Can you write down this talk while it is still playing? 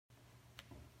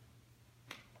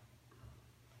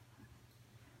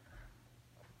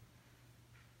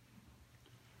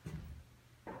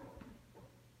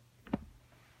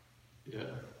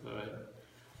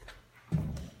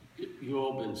you've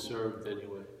all been served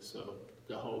anyway. So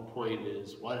the whole point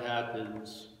is, what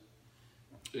happens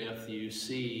after you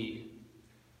see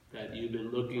that you've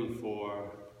been looking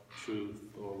for truth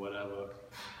or whatever,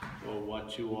 or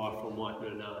what you are from what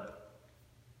you're not?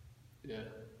 Yeah,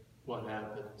 what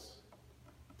happens?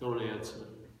 Don't answer,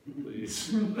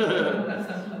 please.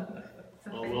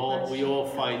 Well, we all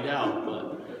find out,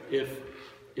 but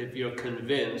if you're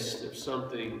convinced, if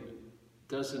something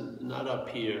doesn't, not up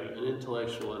here, an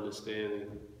intellectual understanding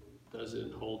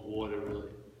doesn't hold water really,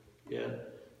 yeah?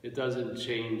 It doesn't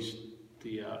change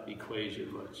the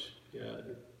equation much, yeah?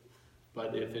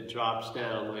 But if it drops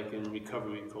down, like in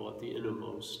recovery, we call it the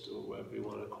innermost, or whatever you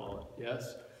want to call it,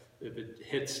 yes? If it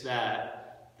hits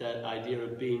that idea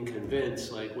of being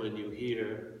convinced, like when you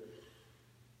hear,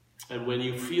 and when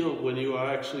you feel, when you are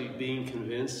actually being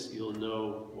convinced, you'll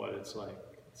know what it's like.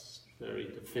 It's very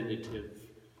definitive,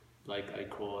 like I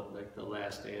call it, like the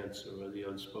last answer or the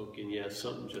unspoken yes.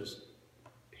 Something just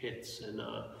hits, and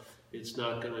it's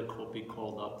not going to be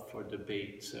called up for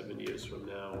debate 7 years from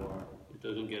now, or it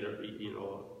doesn't get a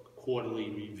quarterly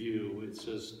review. It's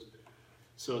just,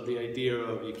 so the idea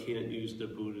of you can't use the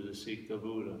Buddha to seek the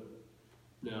Buddha.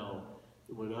 Now,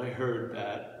 when I heard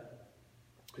that,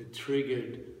 it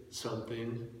triggered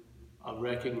something, a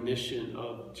recognition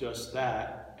of just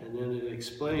that, and then it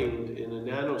explained in a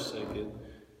nanosecond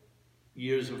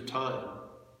years of time,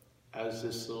 as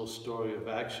this little story of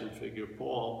action figure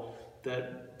Paul,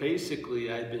 that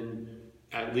basically I'd been,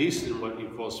 at least in what you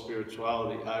call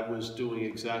spirituality, I was doing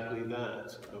exactly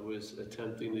that. I was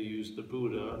attempting to use the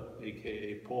Buddha,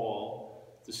 aka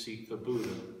Paul, to seek the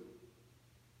Buddha.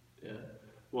 Yeah.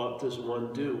 What does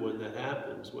one do when that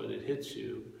happens, when it hits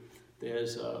you?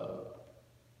 There's a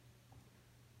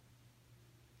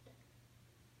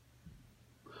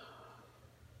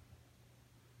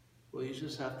well, you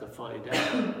just have to find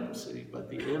out, see, but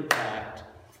the impact,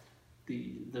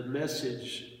 the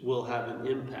message will have an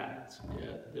impact.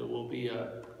 Yeah? There will be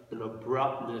an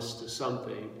abruptness to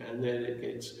something, and then it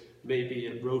gets, maybe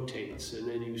it rotates, and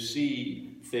then you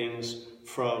see things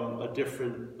from a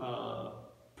different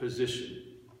position.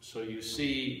 So you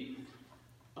see,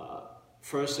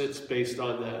 first it's based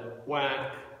on that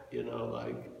whack,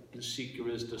 like the seeker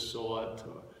is the sought.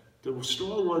 The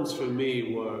strong ones for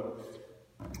me were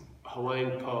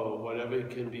Huang Po, whatever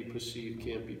can be perceived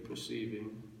can't be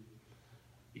perceiving.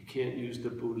 You can't use the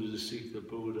Buddha to seek the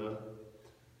Buddha.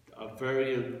 A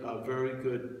very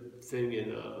good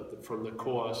thing from the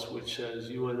Course, which says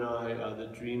you and I are the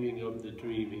dreaming of the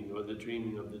dreaming, or the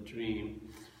dreaming of the dream.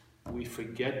 We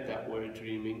forget that we're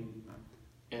dreaming,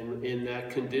 and in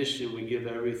that condition we give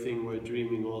everything we're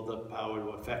dreaming all the power to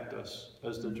affect us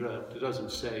as the dreamt. It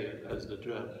doesn't say it as the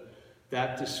dreamt.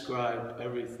 That described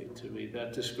everything to me.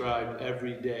 That described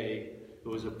every day. It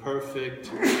was a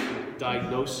perfect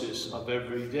diagnosis of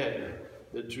every day.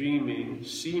 The dreaming,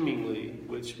 seemingly,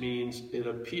 which means it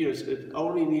appears, it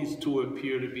only needs to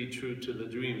appear to be true to the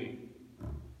dreaming.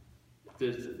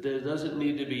 There doesn't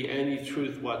need to be any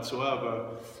truth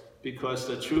whatsoever, because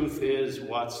the truth is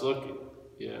what's looking.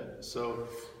 Yeah. So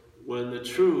when the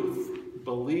truth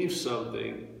believes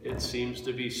something, it seems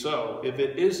to be so. If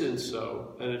it isn't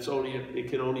so, and it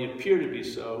can only appear to be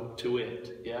so to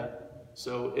it. Yeah.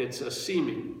 So it's a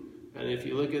seeming. And if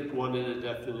you look at one of the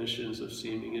definitions of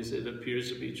seeming, is it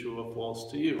appears to be true or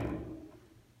false to you.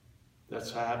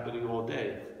 That's happening all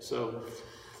day. So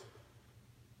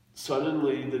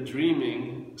suddenly the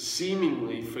dreaming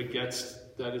seemingly forgets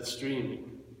that it's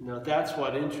dreaming. Now that's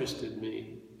what interested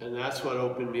me, and that's what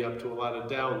opened me up to a lot of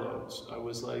downloads. I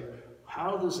was like,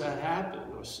 how does that happen?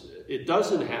 It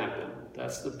doesn't happen.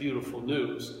 That's the beautiful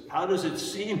news. How does it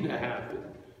seem to happen?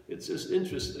 It's just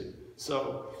interesting.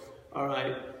 So, all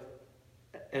right.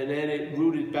 And then it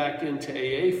rooted back into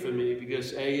AA for me,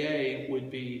 because AA would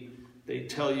be, they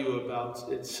tell you about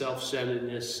its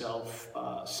self-centeredness,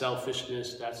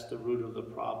 selfishness. That's the root of the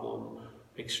problem.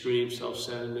 Extreme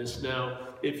self-centeredness. Now,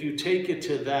 if you take it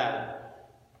to that,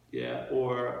 yeah,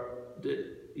 or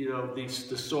the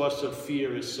source of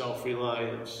fear is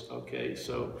self-reliance. Okay,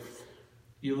 so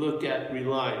you look at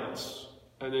reliance,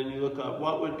 and then you look at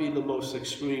what would be the most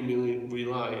extreme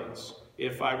reliance.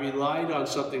 If I relied on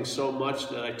something so much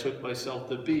that I took myself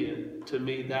to be it, to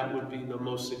me that would be the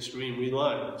most extreme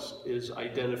reliance, is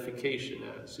identification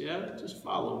as. Yeah, just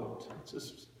follow it.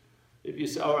 Just, if you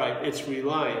say, all right, it's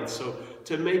reliance. So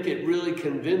to make it really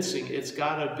convincing, it's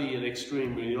got to be an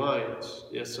extreme reliance.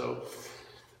 Yeah, so,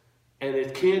 and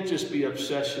it can't just be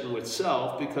obsession with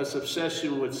self, because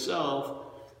obsession with self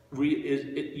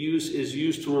is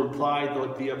used to imply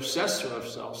the obsessor of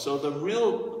self. So the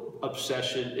real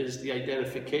obsession is the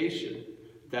identification.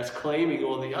 that's claiming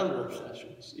all the other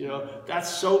obsessions. You know,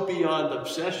 that's so beyond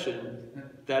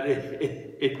obsession that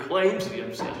it claims the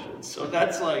obsession. So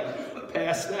that's like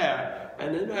past that.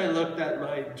 And then I looked at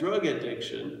my drug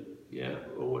addiction,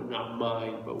 or not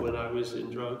mine, but when I was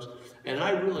in drugs. And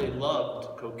I really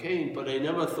loved cocaine, but I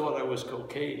never thought I was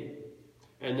cocaine.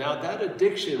 And now that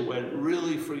addiction went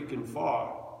really freaking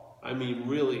far. I mean,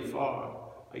 really far.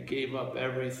 I gave up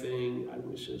everything. I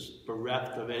was just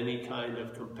bereft of any kind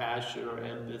of compassion or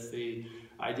empathy.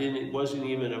 It wasn't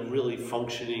even a really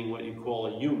functioning, what you call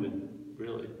a human,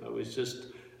 really. I was just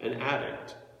an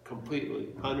addict, completely,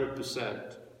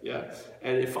 100%. Yeah,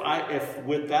 and if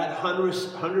with that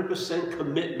 100%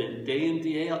 commitment, day in,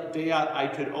 day out,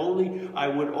 I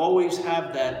would always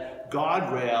have that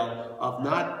guardrail of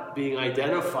not being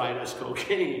identified as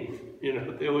cocaine. You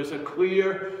know, there was a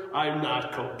clear, I'm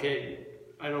not cocaine.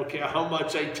 I don't care how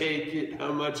much I take it,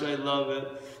 how much I love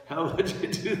it, how much I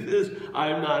do this,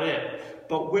 I'm not it.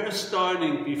 But we're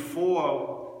starting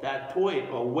before that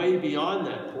point, or way beyond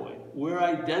that point. We're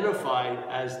identified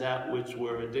as that which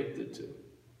we're addicted to.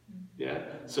 Yeah?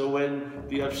 So when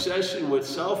the obsession with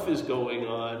self is going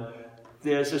on,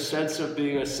 there's a sense of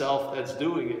being a self that's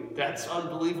doing it. That's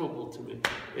unbelievable to me.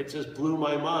 It just blew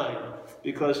my mind.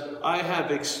 Because I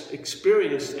have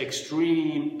experienced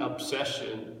extreme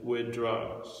obsession with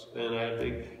drugs.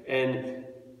 And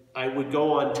I would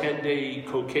go on 10-day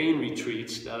cocaine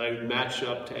retreats that I would match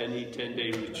up to any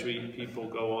 10-day retreat people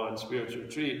go on, spiritual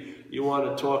retreat. You want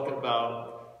to talk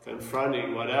about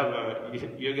confronting whatever,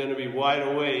 you're going to be wide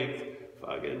awake.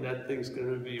 Fucking that thing's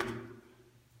going to be,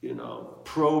 you know,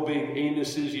 probing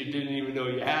anuses you didn't even know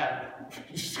you had.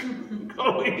 Just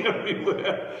going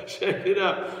everywhere, check it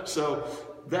out. So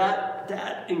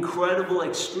that incredible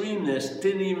extremeness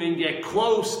didn't even get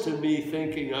close to me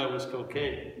thinking I was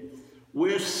cocaine.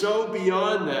 We're so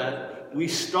beyond that. We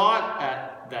start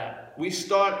at that. We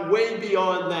start way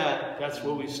beyond that. That's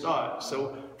where we start.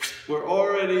 So we're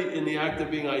already in the act of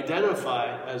being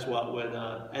identified as what we're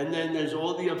not. And then there's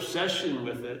all the obsession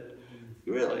with it.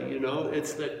 Really, you know,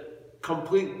 it's the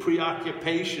complete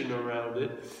preoccupation around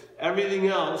it. Everything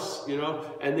else, you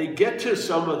know, and they get to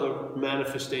some of the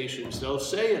manifestations. They'll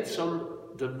say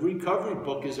the recovery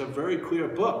book is a very clear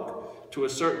book to a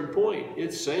certain point.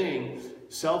 It's saying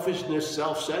selfishness,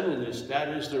 self-centeredness, that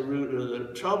is the root of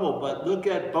the trouble. But look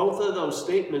at both of those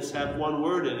statements have one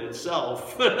word in it,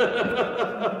 self.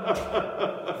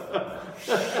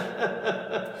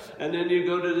 And then you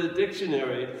go to the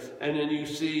dictionary and then you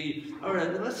see, all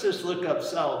right, let's just look up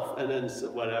self, and then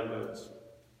whatever.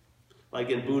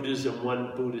 Like in Buddhism,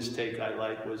 one Buddhist take I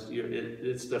like was,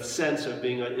 it's the sense of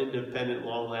being an independent,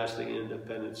 long-lasting,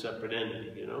 independent, separate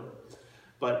entity, you know?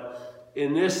 But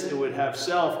in this, it would have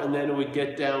self, and then it would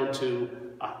get down to,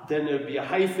 then there'd be a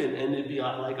hyphen, and it'd be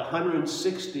like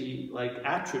 160 like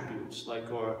attributes,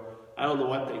 like, or I don't know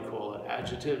what they call it,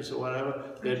 adjectives or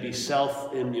whatever. There'd be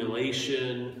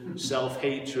self-emulation,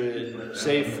 self-hatred,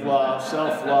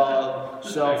 self-love,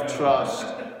 self-trust.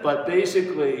 But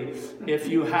basically, if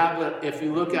you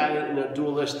look at it in a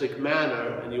dualistic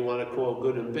manner, and you want to call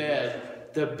good and bad,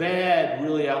 the bad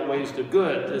really outweighs the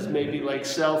good. There's maybe like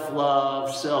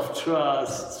self-love,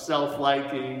 self-trust,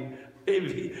 self-liking,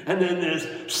 maybe, and then there's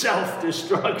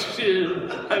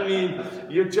self-destruction. I mean,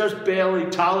 you're just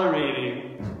barely tolerating,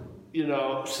 you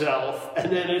know, self,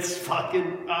 and then it's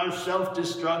fucking our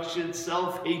self-destruction,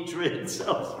 self-hatred,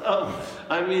 self.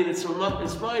 I mean, it's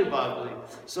mind-boggling.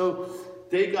 So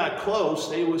they got close.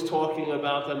 They was talking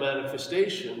about the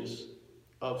manifestations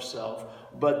of self.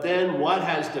 But then what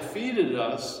has defeated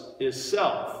us is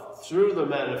self through the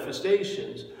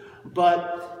manifestations.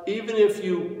 But even if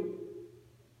you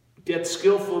get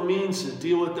skillful means to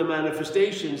deal with the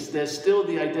manifestations, there's still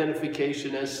the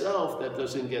identification as self that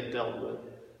doesn't get dealt with.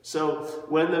 So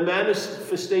when the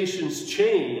manifestations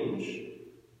change,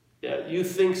 you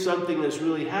think something has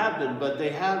really happened, but they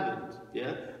haven't.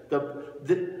 Yeah,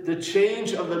 the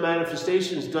change of the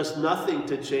manifestations does nothing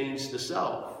to change the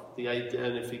self, the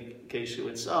identification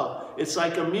with self. It's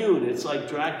like immune. It's like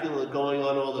Dracula going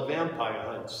on all the vampire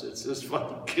hunts. It's just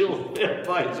fucking killing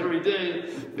vampires every day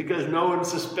because no one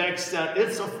suspects that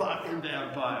it's a fucking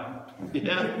vampire.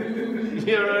 Yeah, you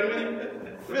know what I mean?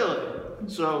 Really.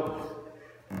 So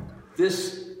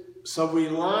some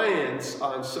reliance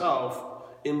on self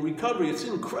in recovery, it's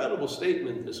an incredible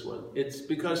statement, this one. It's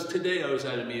because today I was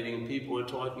at a meeting and people were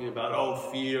talking about, oh,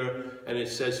 fear, and it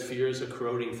says fear is a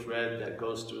corroding thread that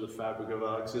goes through the fabric of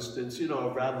our existence, you know,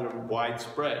 rather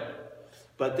widespread.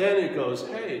 But then it goes,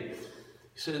 hey,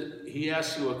 he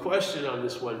asks you a question on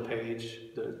this one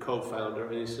page, the co-founder,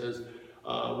 and he says,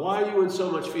 why are you in so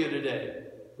much fear today?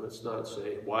 Let's not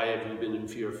say, why have you been in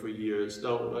fear for years?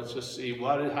 No, let's just see,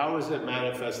 how is it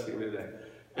manifesting today?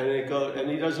 And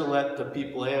he doesn't let the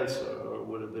people answer, or it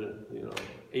would have been,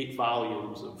 8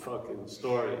 volumes of fucking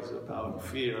stories about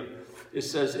fear. It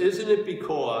says, isn't it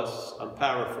because, I'm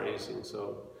paraphrasing,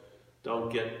 so don't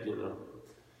get,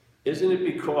 isn't it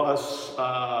because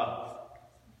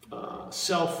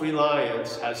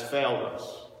self-reliance has failed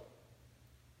us?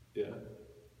 Yeah.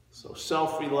 So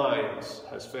self-reliance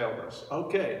has failed us.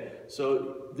 Okay,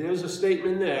 so there's a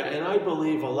statement there, and I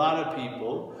believe a lot of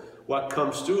people, what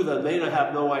comes through them, they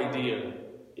have no idea.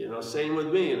 Same with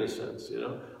me in a sense,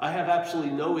 I have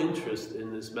absolutely no interest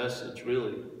in this message,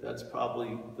 really. That's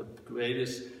probably the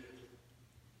greatest.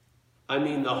 I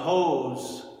mean, the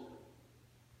hose,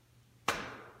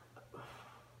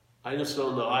 I just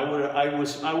don't know. I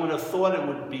would have thought it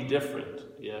would be different,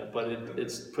 yeah, but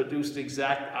it's produced the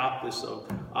exact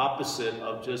opposite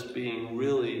of just being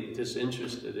really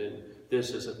disinterested in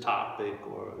this as a topic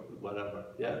or whatever,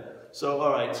 yeah? So,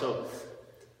 all right, so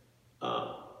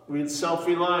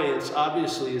self-reliance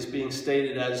obviously is being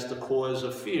stated as the cause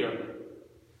of fear.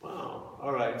 Wow,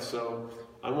 all right, so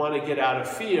I want to get out of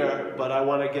fear, but I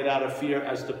want to get out of fear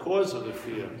as the cause of the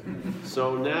fear.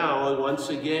 So now, once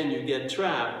again, you get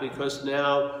trapped because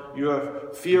now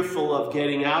you're fearful of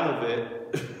getting out of it.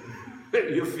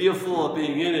 You're fearful of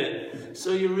being in it.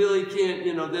 So you really can't,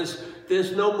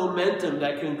 there's no momentum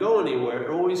that can go anywhere. It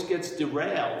always gets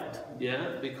derailed,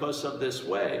 yeah, because of this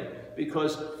way.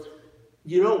 Because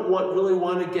you don't really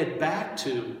want to get back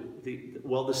to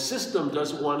the system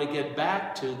doesn't want to get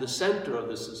back to the center of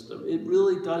the system. It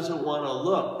really doesn't want to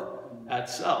look at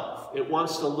self. It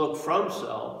wants to look from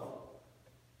self.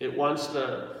 It wants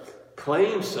to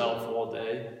claim self all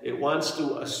day. It wants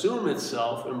to assume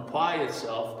itself, imply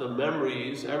itself, the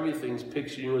memories, everything's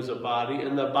picturing you as a body,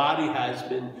 and the body has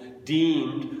been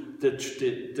deemed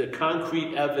the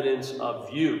concrete evidence of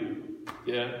you.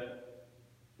 Yeah?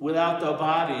 Without the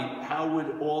body, how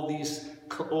would all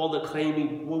the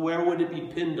claiming, where would it be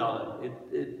pinned on?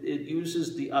 It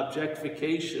uses the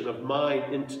objectification of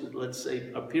mind into, let's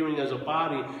say, appearing as a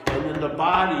body, and then the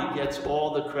body gets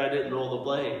all the credit and all the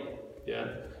blame. Yeah?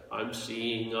 I'm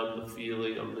seeing, I'm the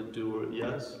feeling, I'm the doer,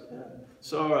 yes? Yeah.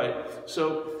 So, all right,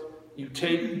 so you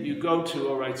go to,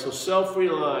 all right, so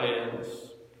self-reliance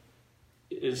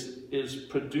is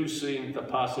producing the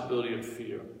possibility of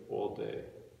fear all day,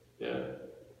 yeah?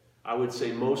 I would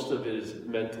say most of it is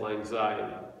mental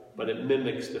anxiety, but it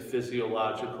mimics the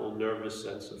physiological nervous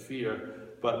sense of fear,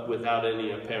 but without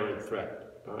any apparent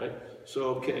threat, all right?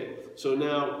 So, okay, so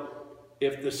now,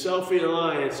 if the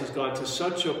self-reliance has gone to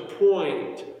such a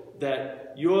point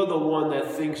that you're the one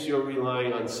that thinks you're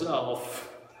relying on self,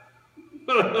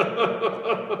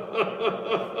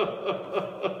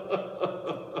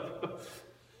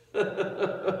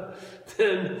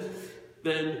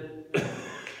 then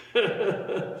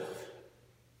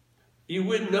you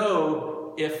would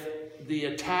know if the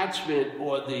attachment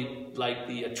or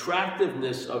the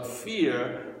attractiveness of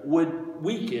fear would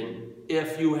weaken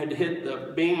if you had hit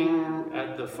the bing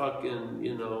at the fucking,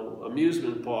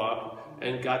 amusement park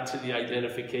and got to the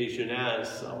identification as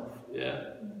self,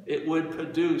 yeah? It would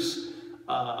produce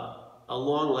a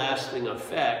long-lasting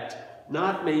effect,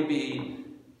 not maybe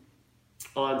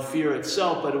on fear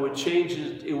itself, but it would change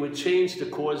the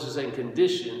causes and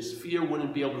conditions. Fear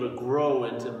wouldn't be able to grow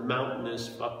into mountainous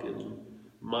fucking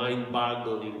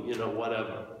mind-boggling,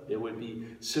 whatever. It would be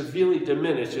severely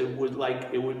diminished. It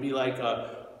would be like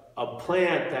a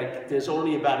plant that there's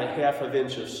only about a ½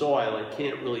 inch of soil. It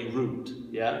can't really root,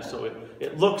 yeah? So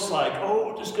it looks like,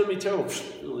 oh, this is going to be terrible,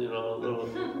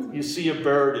 you see a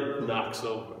bird, it knocks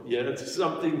over, yeah? It's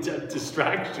something that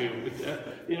distracts you, yeah?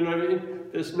 You know what I mean?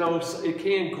 It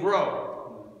can't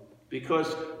grow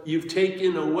because you've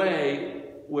taken away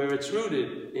where it's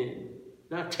rooted in.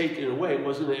 Not taken away, it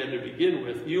wasn't there to begin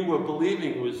with. You were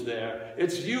believing it was there.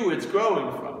 It's you it's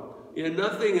growing from.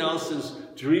 Nothing else is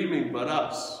dreaming but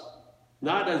us.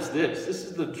 Not as this. This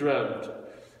is the dreamt.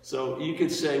 So you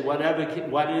could say whatever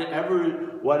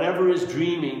is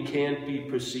dreaming can't be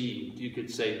perceived. You could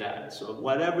say that. So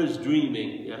whatever is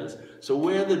dreaming, yes? So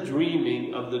we're the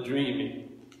dreaming of the dreaming.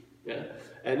 Yeah?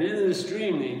 And in this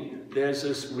dreaming, there's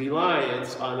this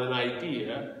reliance on an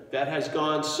idea that has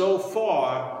gone so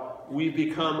far, we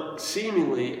become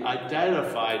seemingly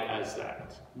identified as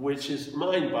that, which is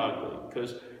mind-boggling,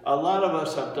 because a lot of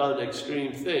us have done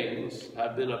extreme things,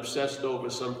 have been obsessed over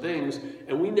some things,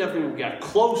 and we never even got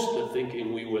close to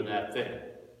thinking we were that thing,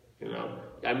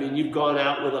 I mean, you've gone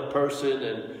out with a person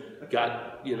and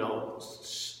got,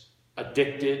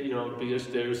 addicted, you know, because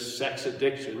there's sex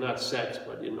addiction, not sex,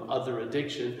 but, you know, other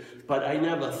addiction. But I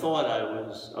never thought I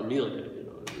was Amelia, you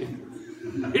know what I mean?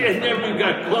 I never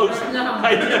got close.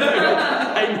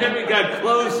 I never got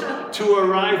close to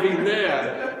arriving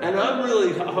there. And I'm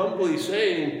really humbly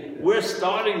saying, we're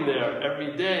starting there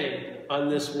every day on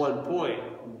this one point.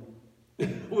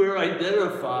 We're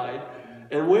identified,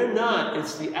 and we're not.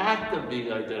 It's the act of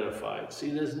being identified. See,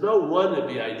 there's no one to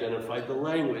be identified. The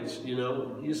language, you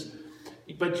know,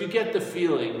 but you get the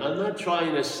feeling. I'm not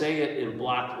trying to say it in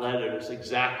block letters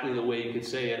exactly the way you could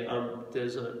say it.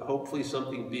 There's hopefully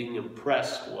something being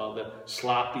impressed while the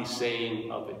sloppy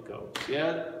saying of it goes.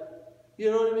 Yeah?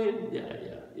 You know what I mean?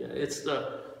 Yeah.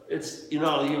 It's you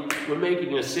know, we're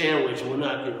making a sandwich. We're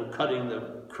not, you know, cutting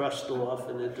the crust off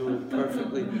and they're doing it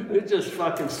perfectly. We're just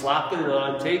fucking slopping it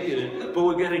on, taking it. But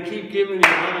we're going to keep giving you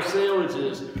other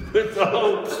sandwiches with the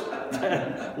hopes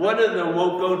that one of them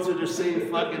won't go to the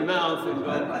same fucking mouth and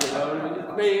go, you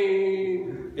know,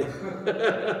 bing.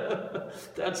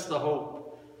 That's the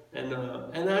hope. And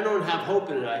I don't have hope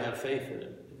in it, I have faith in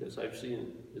it. Because I've seen it.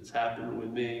 It's happened with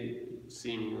me,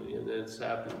 seemingly, and it's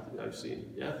happened, I've seen it,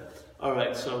 yeah? All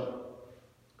right, so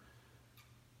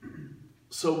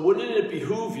wouldn't it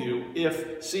behoove you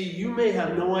if, see, you may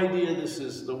have no idea this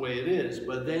is the way it is,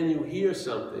 but then you hear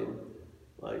something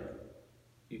like,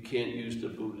 you can't use the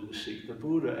Buddha to seek the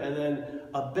Buddha, and then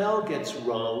a bell gets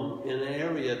rung in an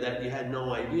area that you had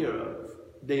no idea of.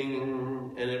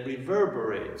 Ding, and it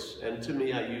reverberates. And to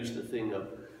me, I use the thing of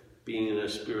being in a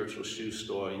spiritual shoe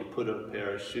store. You put a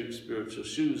pair of spiritual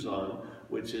shoes on,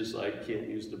 which is like, can't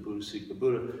use the Buddha, seek the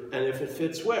Buddha. And if it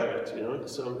fits, wear it, you know.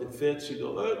 So it fits, you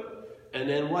go, and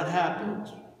then what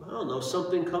happens? I don't know,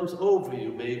 something comes over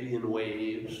you, maybe in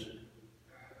waves,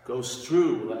 goes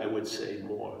through, I would say,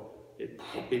 more. It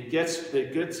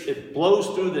blows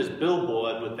through this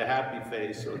billboard with the happy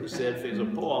face or the sad face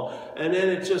of Paul, and then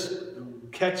it just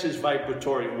catches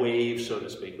vibratory waves, so to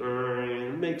speak.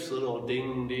 It makes a little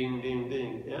ding, ding, ding,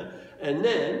 ding. Yeah? And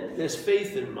then there's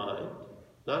faith in mind,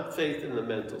 not faith in the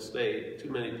mental state. Too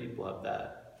many people have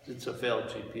that. It's a failed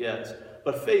GPS.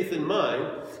 But faith in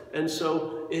mind, and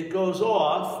so it goes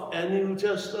off, and you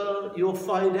just, you'll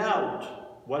find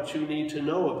out what you need to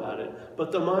know about it.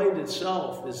 But the mind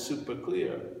itself is super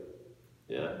clear.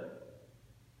 Yeah?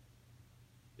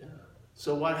 Yeah.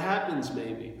 So what happens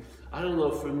maybe? I don't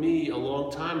know, for me, a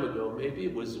long time ago, maybe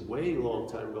it was way long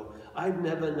time ago, I've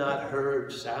never not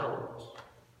heard sounds,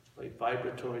 like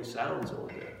vibratory sounds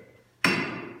over there.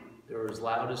 They're as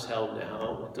loud as hell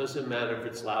now. It doesn't matter if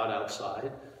it's loud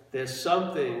outside. There's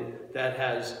something that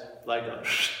has like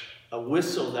a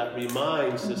whistle that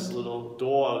reminds this little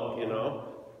dog, you know,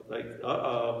 like,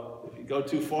 if you go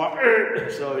too far,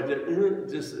 so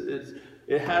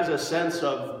it has a sense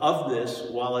of ofness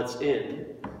while it's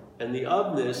in, and the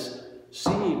ofness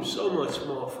seems so much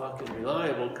more fucking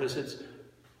reliable because it's,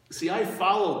 see, I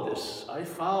followed the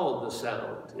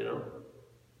sound, you know,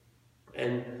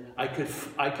 and I could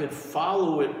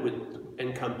follow it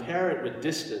and compare it with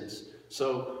distance.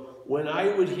 So when I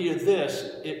would hear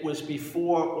this, it was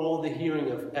before all the hearing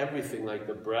of everything, like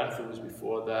the breath, it was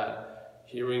before that.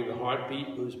 Hearing the heartbeat,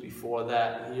 it was before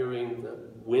that. Hearing the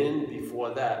wind,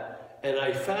 before that. And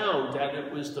I found that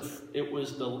it was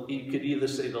the, you could either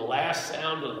say the last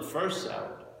sound or the first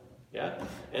sound. Yeah?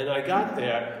 And I got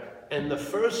there, and the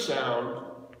first sound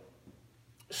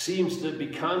seems to be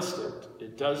constant.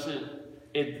 It doesn't,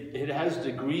 it has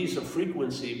degrees of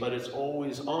frequency, but it's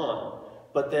always on.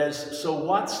 But so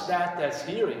what's that's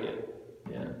hearing it?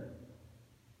 Yeah?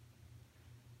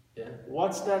 Yeah?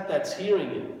 What's that's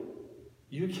hearing it?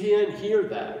 You can't hear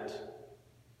that.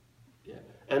 Yeah.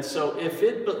 And so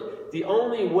the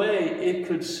only way it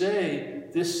could say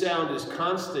this sound is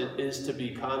constant is to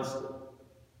be constant.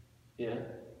 Yeah.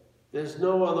 There's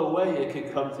no other way it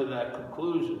could come to that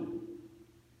conclusion.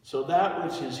 So that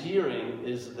which is hearing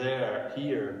is there,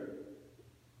 here,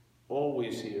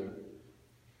 always here,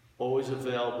 always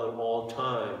available at all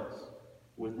times,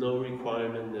 with no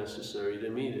requirement necessary to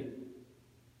meet it.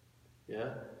 Yeah?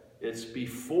 It's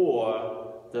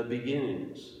before the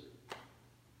beginnings.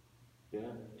 Yeah?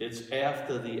 It's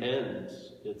after the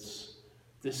ends.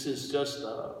 This is just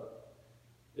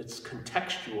it's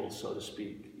contextual, so to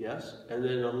speak, yes? And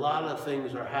then a lot of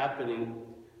things are happening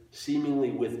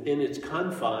seemingly within its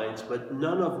confines, but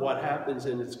none of what happens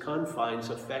in its confines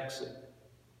affects it.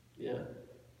 Yeah?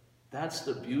 That's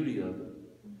the beauty of it.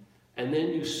 And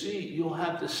then you'll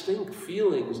have distinct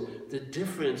feelings, the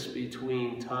difference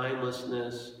between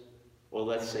timelessness, or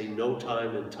let's say no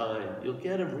time and time. You'll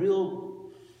get a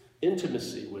real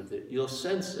intimacy with it. You'll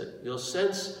sense it. You'll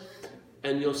sense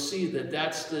And you'll see that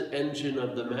that's the engine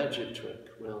of the magic trick,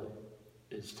 really,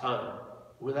 is time.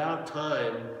 Without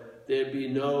time, there'd be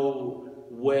no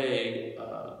way,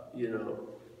 you know,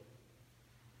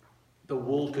 the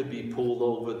wool could be pulled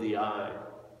over the eye.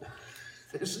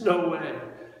 There's no way.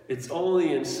 It's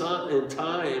only in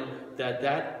time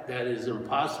that is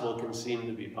impossible can seem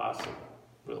to be possible,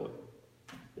 really.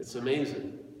 It's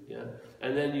amazing, yeah?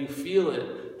 And then you feel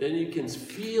it, then you can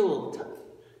feel,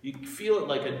 you feel it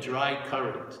like a dry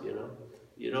current, you know?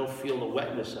 You don't feel the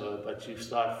wetness of it, but you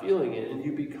start feeling it, and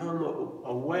you become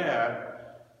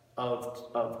aware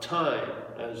of time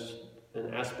as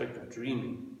an aspect of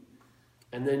dreaming.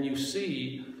 And then you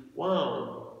see,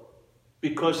 wow,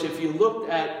 because if you looked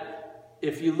at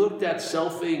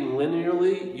selfing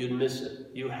linearly, you'd miss it.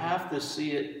 You have to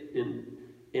see it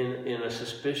in a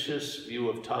suspicious view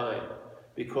of time,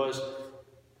 because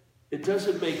it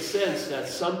doesn't make sense that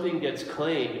something gets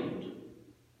claimed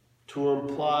to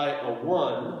imply a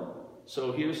one.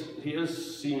 So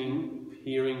here's seeing,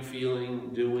 hearing,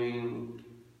 feeling, doing,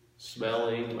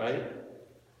 smelling, right?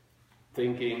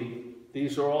 Thinking.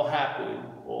 These are all happening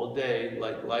all day,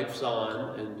 like life's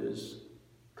on, and there's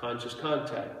conscious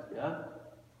contact, yeah?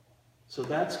 So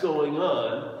that's going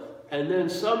on, and then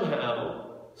somehow,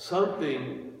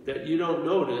 something that you don't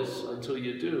notice until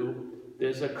you do,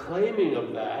 there's a claiming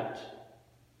of that,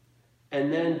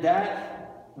 and then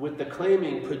that, with the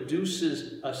claiming,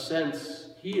 produces a sense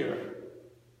here,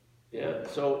 yeah?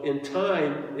 So in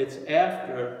time, it's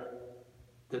after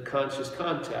the conscious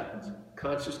contact.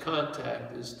 Conscious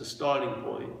contact is the starting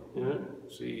point. You know?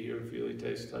 See, hear, feel,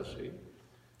 taste, touch, see.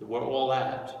 We're all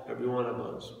at, every one of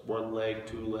us. One leg,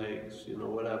 two legs, you know,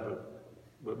 whatever.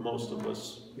 But most of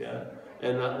us, yeah.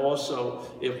 And also,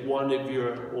 if one of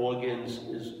your organs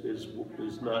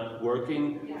is not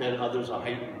working, then others are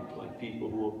heightened. Like people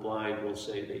who are blind will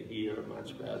say they hear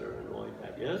much better and all like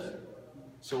that, yes?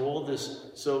 So all this,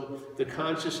 so the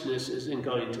consciousness isn't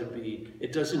going to be,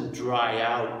 it doesn't dry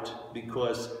out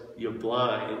because you're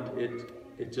blind,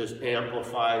 it just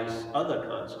amplifies other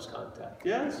conscious contact.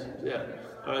 Yes? Yeah.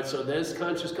 All right, so there's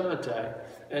conscious contact,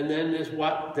 and then there's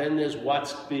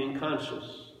what's being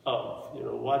conscious of. You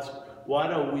know,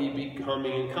 what are we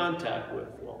becoming in contact with?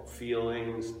 Well,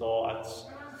 feelings, thoughts,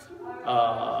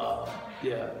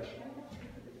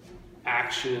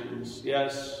 actions,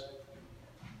 yes,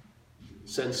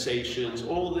 sensations,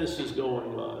 all this is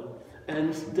going on.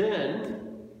 And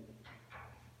then,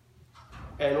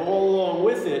 and all along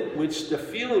with it, which the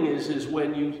feeling is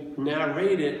when you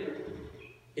narrate it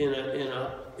in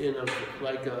a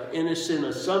like a innocent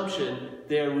assumption,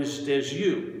 there's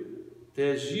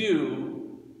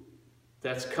you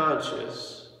that's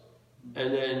conscious,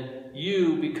 and then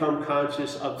you become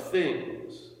conscious of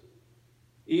things.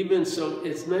 Even so,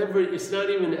 it's not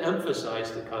even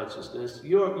emphasized the consciousness.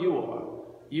 You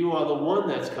are the one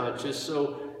that's conscious.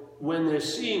 So when they're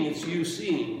seeing, it's you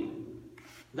seeing.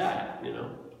 That, you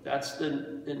know, that's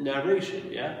the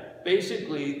narration, yeah?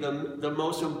 Basically, the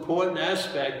most important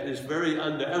aspect is very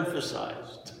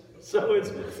underemphasized. So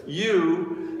it's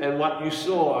you and what you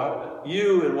saw,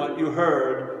 you and what you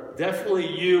heard, definitely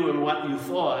you and what you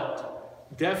thought,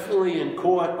 definitely in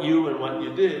court, you and what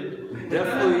you did,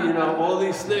 definitely, you know, all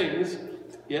these things,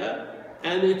 yeah?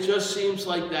 And it just seems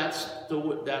like that's the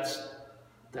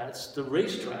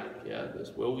racetrack, yeah?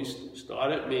 That's where we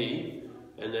start at me,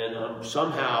 and then I'm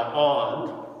somehow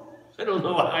on. I don't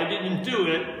know, I didn't do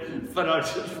it, but I'll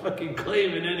just fucking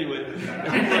claim it anyway.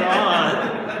 And we're on,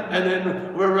 and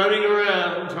then we're running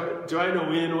around trying to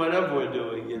win whatever we're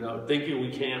doing, you know, thinking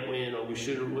we can't win or we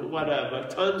shouldn't win, whatever.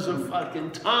 Tons of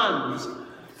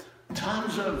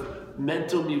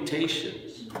mental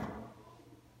mutations.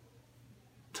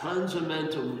 Tons of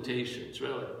mental mutations,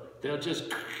 really. They'll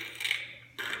just,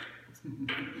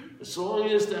 as long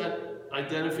as that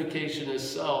identification as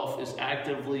self is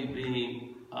actively being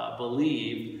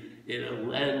believed,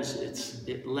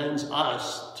 it lends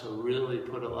us to really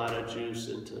put a lot of juice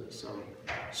into some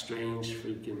strange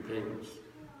freaking things,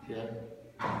 yeah?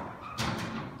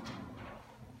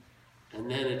 And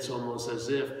then it's almost as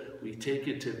if we take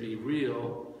it to be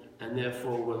real, and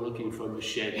therefore we're looking for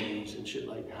machetes and shit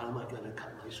like, how am I gonna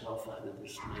cut myself out of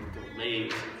this mental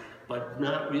maze? But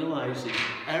not realizing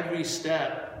every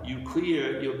step you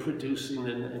clear, you're producing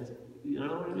you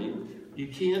know what I mean? You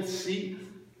can't see,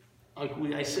 like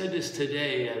I said this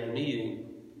today at a meeting,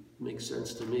 makes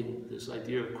sense to me, this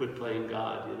idea of quit playing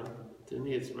God, you know? To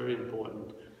me it's very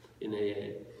important in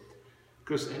AA.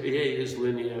 Because AA is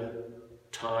linear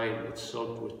time, it's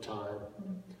soaked with time.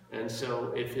 And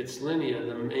so if it's linear,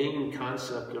 the main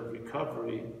concept of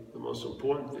recovery, the most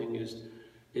important thing is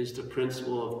is the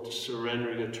principle of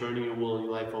surrendering or turning your will and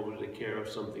your life over to the care of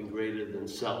something greater than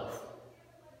self.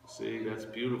 See, that's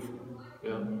beautiful.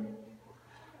 Yeah.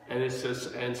 And it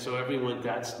says, and so everyone,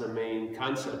 that's the main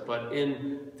concept. But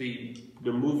in the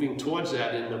moving towards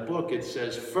that in the book, it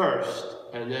says first,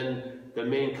 and then the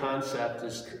main concept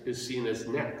is seen as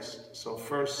next. So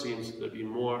first seems to be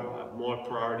more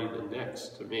priority than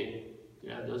next to me.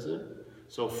 Yeah, doesn't it?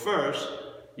 So first,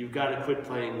 you've got to quit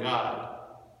playing God.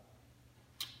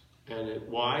 And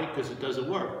why? Because it doesn't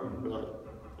work, really.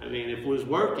 I mean, if it was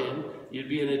working, you'd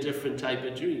be in a different type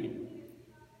of dream.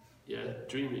 Yeah,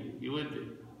 dreaming, you would be.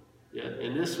 Yeah,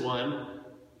 in this one,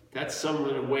 that's some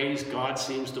of the ways God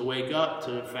seems to wake up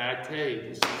to the fact, hey,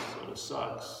 this sort of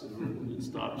sucks. And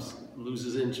he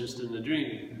loses interest in the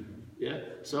dream. Yeah,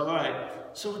 so all right,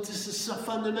 so this is so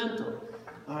fundamental.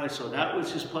 All right, so that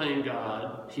was just playing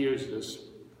God. Here's this,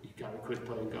 you gotta quit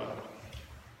playing God.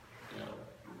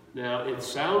 Now it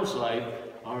sounds like,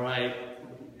 all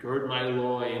right, gird my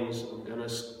loins, I'm gonna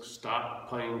stop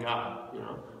playing God, you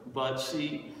know. But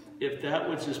see, if that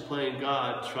which is playing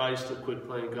God tries to quit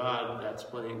playing God, that's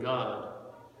playing God.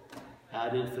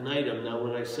 Ad infinitum. Now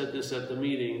when I said this at the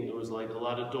meeting, there was like a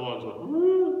lot of dogs went,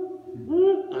 woo,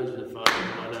 woo. I said,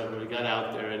 fine, whatever, I got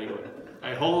out there anyway.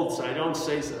 I don't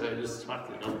say something, I just fuck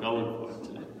it, I'm going for it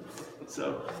today.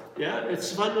 So, yeah,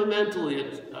 it's fundamentally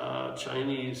a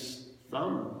Chinese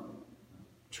thumb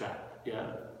trap,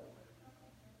 yeah?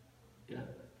 Yeah,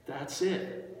 that's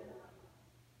it.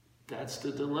 That's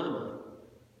the dilemma.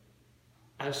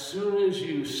 As soon as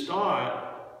you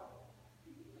start,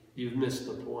 you've missed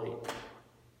the point,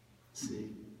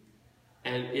 see?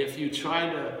 And if you try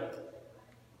to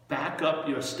back up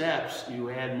your steps, you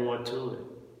add more to it.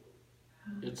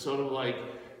 It's sort of like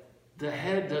the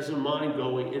head doesn't mind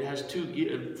going, it has two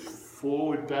gears,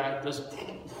 forward, back, doesn't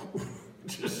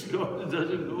just go, it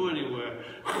doesn't go anywhere.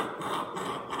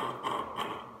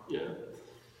 Yeah.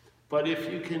 But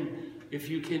if you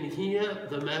can hear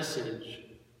the message,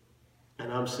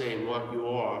 and I'm saying what you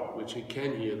are, which you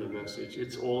can hear the message,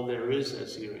 it's all there is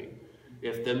as hearing.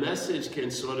 If the message can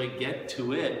sort of get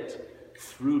to it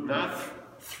through, not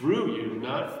through you,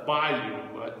 not by you,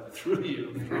 but through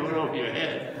you, through it over your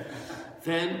head,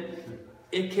 then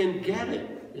it can get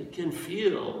it. It can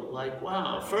feel like,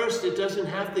 wow. First, it doesn't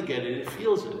have to get it. It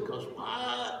feels it. It goes,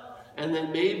 what? And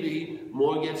then maybe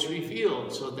more gets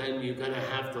revealed. So then you're going to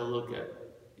have to look at,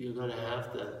 you're going to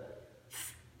have to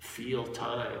feel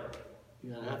time.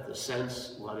 You're going to have to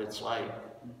sense what it's like.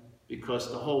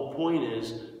 Because the whole point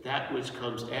is that which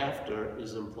comes after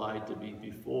is implied to be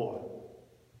before.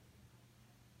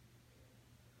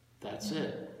 That's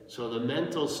it. So the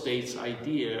mental state's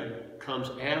idea comes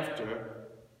after,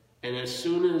 and as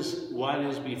soon as what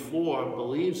is before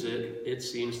believes it, it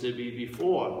seems to be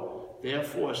before.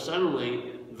 Therefore,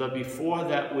 suddenly, the before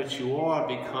that which you are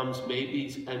becomes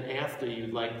maybe an after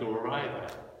you'd like to arrive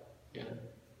at. Yeah?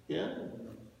 Yeah?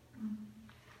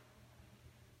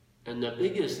 And the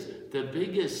biggest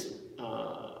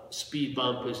speed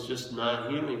bump is just not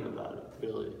hearing about it,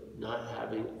 really. Not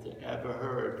having ever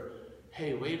heard,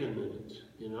 hey, wait a minute,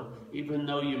 you know? Even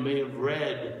though you may have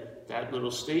read that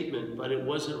little statement, but it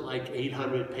wasn't like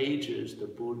 800 pages, the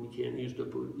Buddha, you can't use the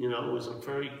Buddha, you know, it was a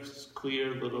very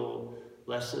clear little,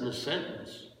 less than a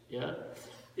sentence, yeah?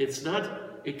 It's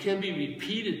not, it can be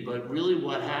repeated, but really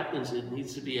what happens, it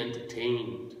needs to be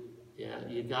entertained, yeah?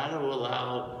 You gotta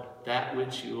allow that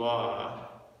which you are,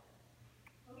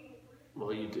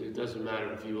 well, it doesn't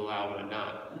matter if you allow it or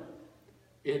not.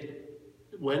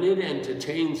 When it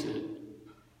entertains it,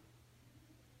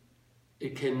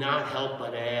 it cannot help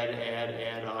but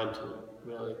add on to it,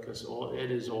 really, because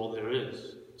it is all there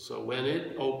is. So when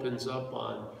it opens up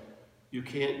on, you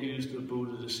can't use the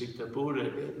Buddha to seek the Buddha,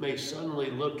 it may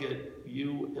suddenly look at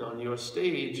you on your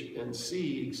stage and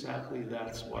see exactly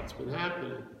that's what's been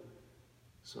happening.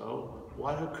 So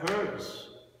what occurs?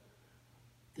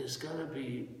 There's gonna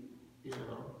be, you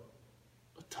know,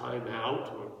 a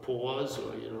timeout or a pause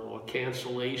or, you know, a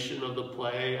cancellation of the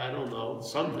play, I don't know,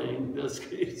 something,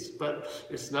 but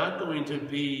it's not going to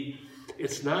be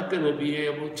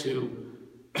able to,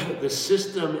 the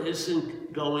system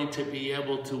isn't going to be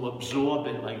able to absorb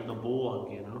it like the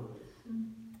Borg, you know,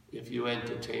 if you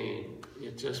entertain,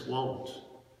 it just won't.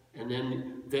 And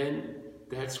then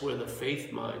that's where the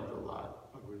faith mind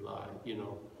you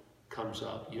know, comes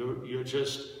up. You're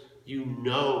just, you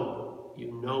know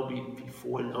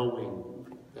before knowing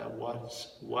that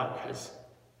what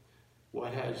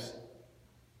has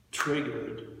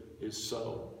triggered is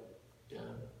so, yeah.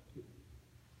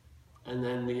 And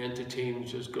then the entertaining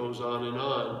just goes on,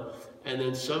 and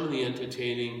then some of the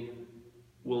entertaining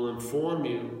will inform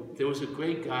you there was a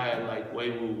great guy like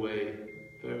Wei Wu Wei,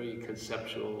 very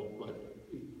conceptual, but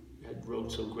he had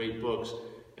wrote some great books.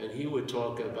 And he would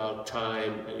talk about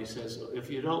time, and he says,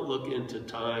 if you don't look into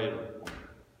time,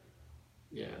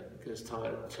 yeah, because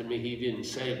time, to me, he didn't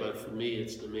say, but for me,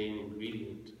 it's the main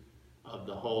ingredient of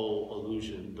the whole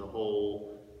illusion, the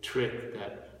whole trick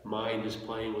that mind is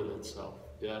playing with itself.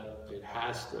 Yeah, it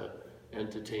has to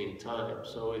entertain time.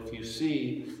 So if you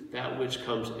see that which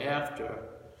comes after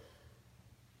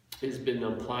has been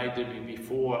implied to be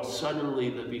before, suddenly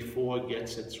the before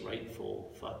gets its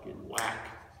rightful fucking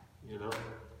whack, you know?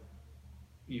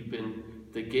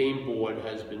 The game board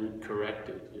has been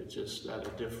corrected. It's just at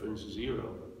a different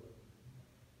zero.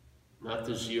 Not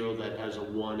the zero that has a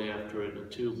 1 after it, a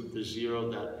 2, but the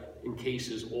zero that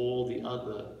encases all the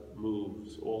other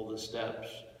moves, all the steps.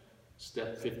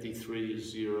 Step 53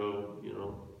 is 0, you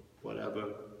know,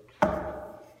 whatever.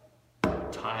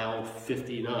 Tile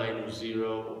 59 is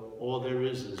 0. All there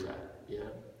is that,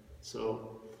 yeah?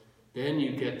 So then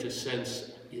you get to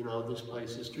sense, you know, this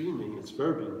place is dreaming, it's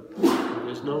verbing.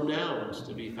 There's no nouns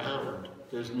to be found.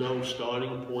 There's no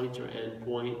starting point or end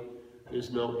point. There's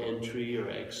no entry or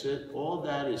exit. All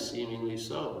that is seemingly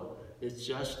so. It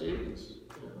just is.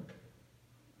 Yeah.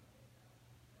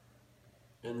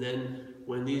 And then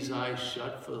when these eyes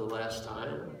shut for the last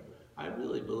time, I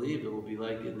really believe it will be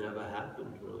like it never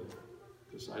happened, really.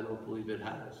 Because I don't believe it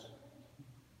has.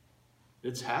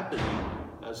 It's happening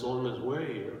as long as we're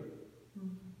here.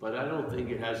 But I don't think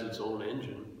it has its own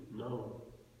engine, no.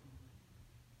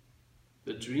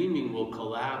 The dreaming will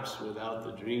collapse without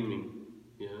the dreaming,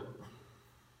 yeah.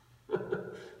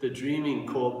 The dreaming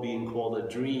being called a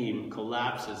dream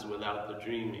collapses without the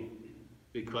dreaming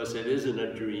because it isn't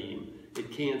a dream. It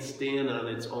can't stand on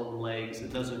its own legs.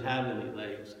 It doesn't have any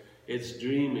legs. It's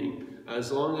dreaming.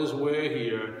 As long as we're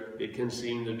here, it can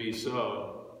seem to be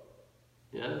so.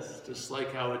 Yes, just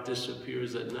like how it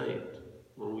disappears at night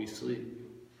when we sleep.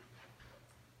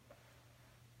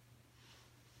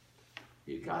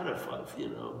 You gotta, you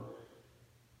know,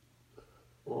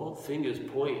 all fingers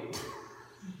point.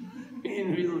 I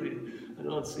mean, really, I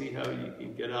don't see how you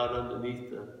can get out underneath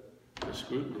the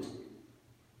scrutiny.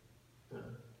 Yeah.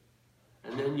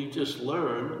 And then you just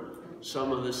learn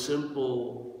some of the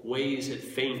simple ways it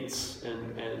feints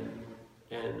and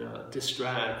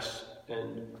distracts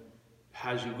and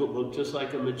has you look just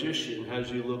like a magician,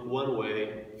 has you look one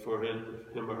way for him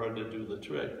or her to do the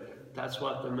trick. That's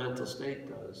what the mental state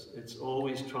does. It's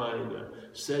always trying to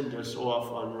send us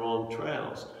off on wrong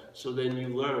trails. So then you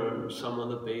learn some of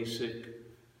the basic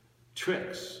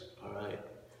tricks, all right?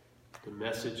 The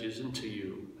message isn't to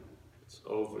you, it's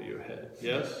over your head,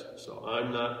 yes? So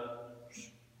I'm not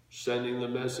sending the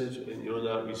message and you're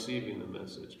not receiving the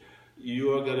message.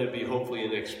 You are going to be hopefully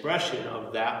an expression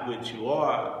of that which you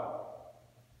are,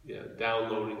 yeah,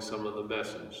 downloading some of the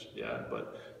message, yeah?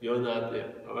 But you're not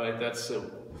there, all right? That's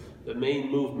simple. The main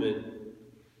movement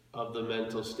of the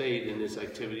mental state in this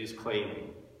activity is claiming,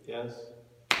 yes?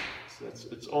 So that's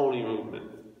its only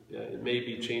movement. Yeah? It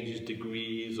maybe changes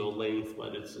degrees or length,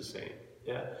 but it's the same,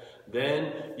 yeah?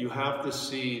 Then you have to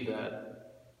see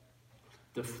that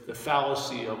the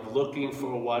fallacy of looking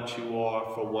for what you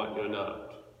are from what you're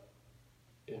not,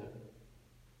 yeah?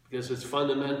 Because it's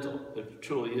fundamental, it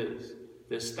truly is.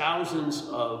 There's thousands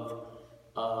of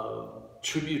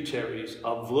tributaries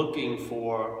of looking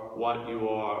for what you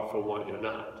are from what you're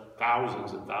not.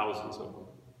 Thousands and thousands of them.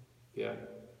 Yeah?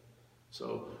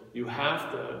 So you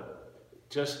have to,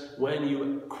 just when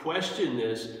you question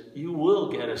this, you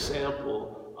will get a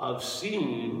sample of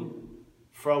seeing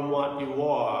from what you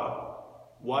are,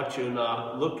 what you're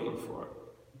not looking for.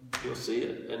 You'll see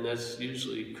it, and this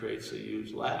usually creates a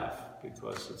huge laugh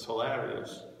because it's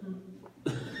hilarious.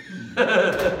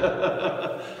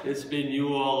 It's been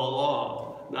you all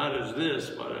along, not as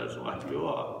this, but as what you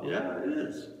are. Yeah, it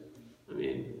is. I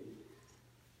mean,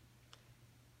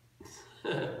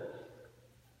 and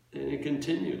it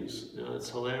continues. You know, it's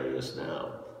hilarious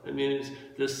now. I mean, it's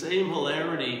the same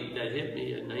hilarity that hit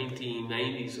me in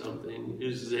 1990 something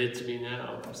hits me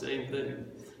now. Same thing.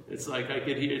 It's like I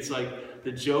could hear. It's like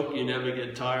the joke you never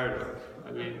get tired of.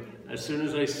 I mean, as soon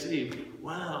as I see,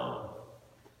 wow,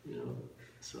 you know.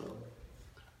 So,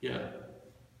 yeah.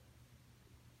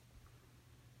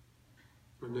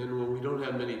 And then when we don't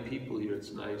have many people here,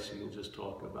 it's nice. You can just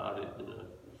talk about it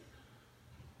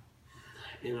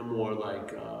in a more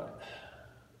like,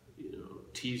 you know,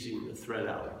 teasing the thread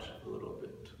out a little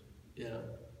bit. Yeah.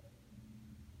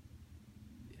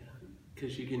 Yeah.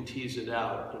 Because you can tease it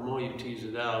out. The more you tease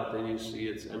it out, then you see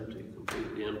it's empty,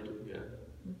 completely empty. Yeah.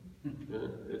 Yeah.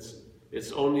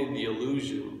 It's only the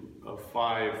illusion of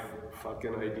 5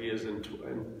 fucking ideas and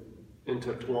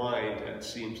intertwined, that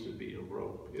seems to be a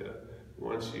rope, yeah.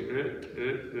 Once you,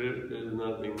 there's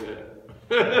nothing there.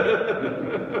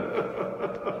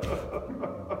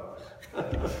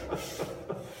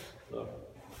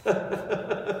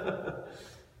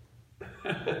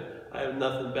 I have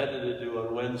nothing better to do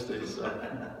on Wednesday, so.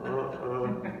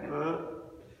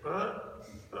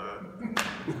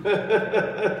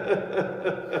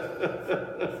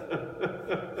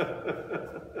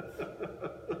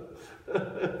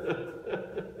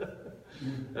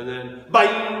 And then,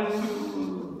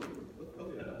 bang!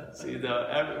 Yeah. See,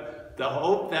 the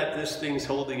hope that this thing's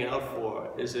holding out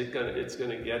for is it's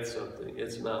gonna get something.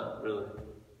 It's not, really.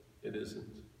 It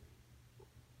isn't.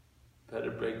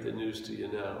 Better break the news to you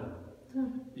now.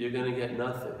 You're gonna get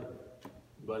nothing.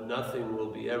 But nothing will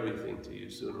be everything to you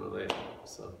sooner or later.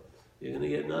 So, you're gonna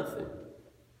get nothing.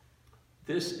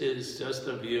 This is just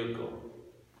a vehicle.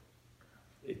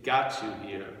 It got you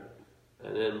here,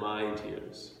 and then mind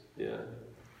hears. Yeah.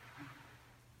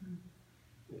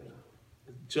 Yeah.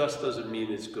 It just doesn't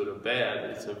mean it's good or bad.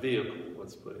 It's a vehicle.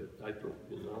 Let's put it. I think,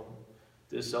 you know,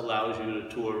 this allows you to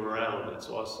tour around. It's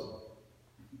awesome.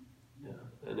 Yeah.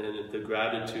 And then the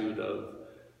gratitude of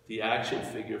the action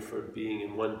figure for being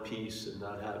in one piece and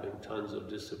not having tons of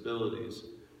disabilities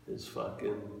is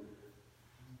fucking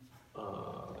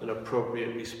an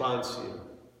appropriate response here.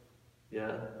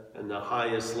 Yeah. And the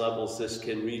highest levels this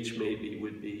can reach maybe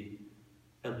would be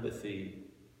empathy,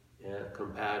 yeah,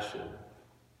 compassion,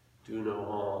 do no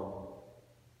harm,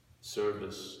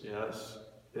 service, yes.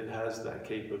 It has that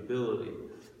capability,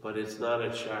 but it's not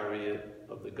a chariot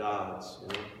of the gods, you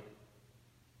know.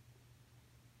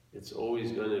 It's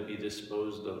always going to be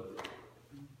disposed of.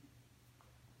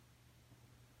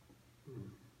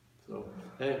 So,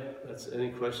 hey, that's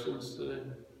any questions today?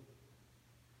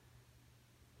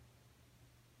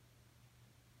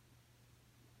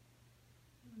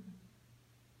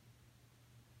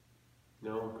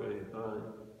 No? Great. All right.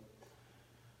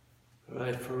 All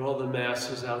right, for all the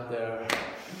masses out there,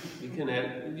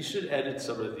 you should edit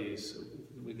some of these.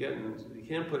 You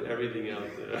can't put everything out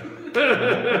there.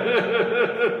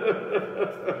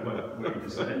 What you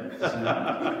say?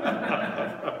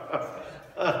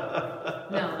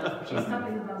 No, she's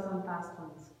talking about some past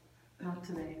ones, not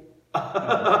today.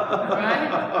 Right?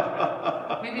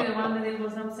 Maybe the one that it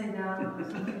was upside down or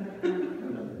something like that.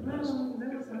 No,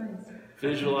 that was nice.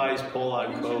 Visualize Paul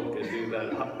on coke and do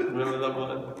that. Remember that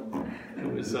one?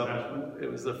 It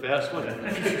was the fast one.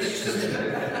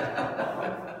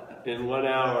 In 1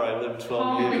 hour, I lived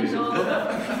 12 years.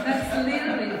 That's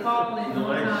literally falling all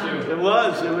the time. It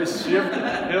was shifting.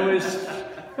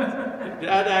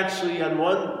 That actually, on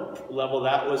one level,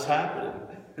 that was happening.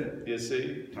 You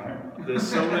see? There's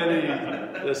so many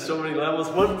levels.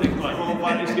 One thing, my whole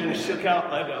body's getting shook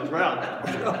out like a round.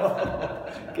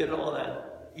 Get all that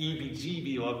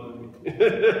EBGB off of me.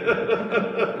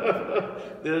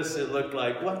 This, it looked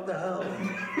like, what the hell?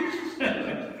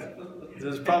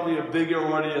 There's probably a bigger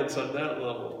audience on that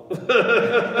level.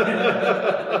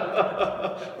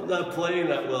 I'm not playing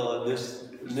that well in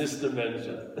this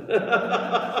dimension.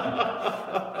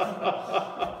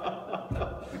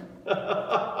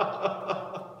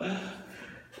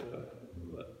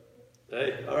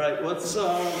 Hey, all right, let's